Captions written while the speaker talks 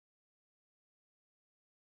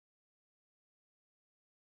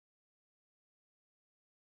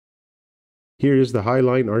Here is the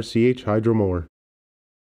Highline RCH hydro mower.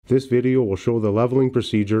 This video will show the leveling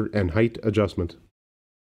procedure and height adjustment.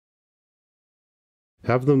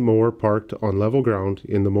 Have the mower parked on level ground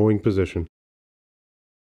in the mowing position.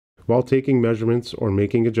 While taking measurements or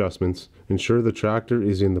making adjustments, ensure the tractor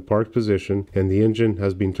is in the parked position and the engine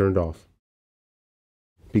has been turned off.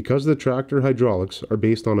 Because the tractor hydraulics are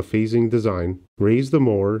based on a phasing design, raise the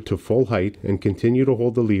mower to full height and continue to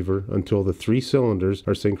hold the lever until the 3 cylinders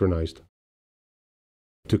are synchronized.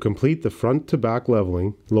 To complete the front to back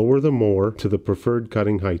leveling, lower the mower to the preferred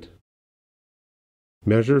cutting height.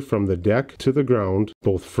 Measure from the deck to the ground,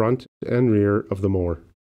 both front and rear of the mower,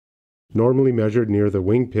 normally measured near the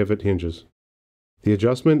wing pivot hinges. The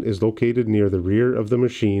adjustment is located near the rear of the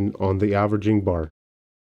machine on the averaging bar.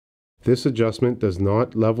 This adjustment does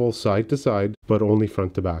not level side to side, but only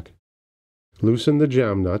front to back. Loosen the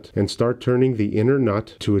jam nut and start turning the inner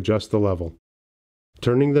nut to adjust the level.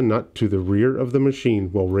 Turning the nut to the rear of the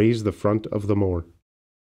machine will raise the front of the mower.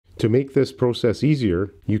 To make this process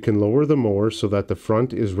easier, you can lower the mower so that the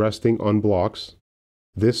front is resting on blocks.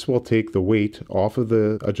 This will take the weight off of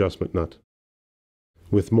the adjustment nut.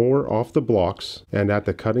 With mower off the blocks and at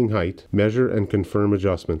the cutting height, measure and confirm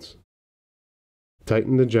adjustments.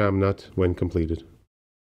 Tighten the jam nut when completed.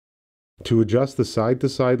 To adjust the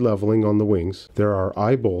side-to-side leveling on the wings, there are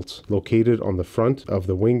eye bolts located on the front of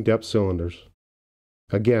the wing depth cylinders.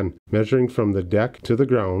 Again, measuring from the deck to the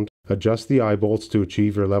ground, adjust the eye bolts to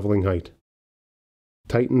achieve your leveling height.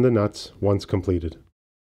 Tighten the nuts once completed.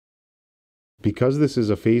 Because this is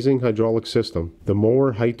a phasing hydraulic system, the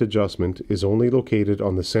mower height adjustment is only located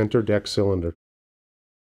on the center deck cylinder.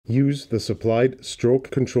 Use the supplied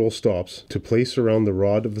stroke control stops to place around the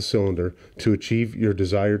rod of the cylinder to achieve your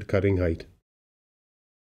desired cutting height.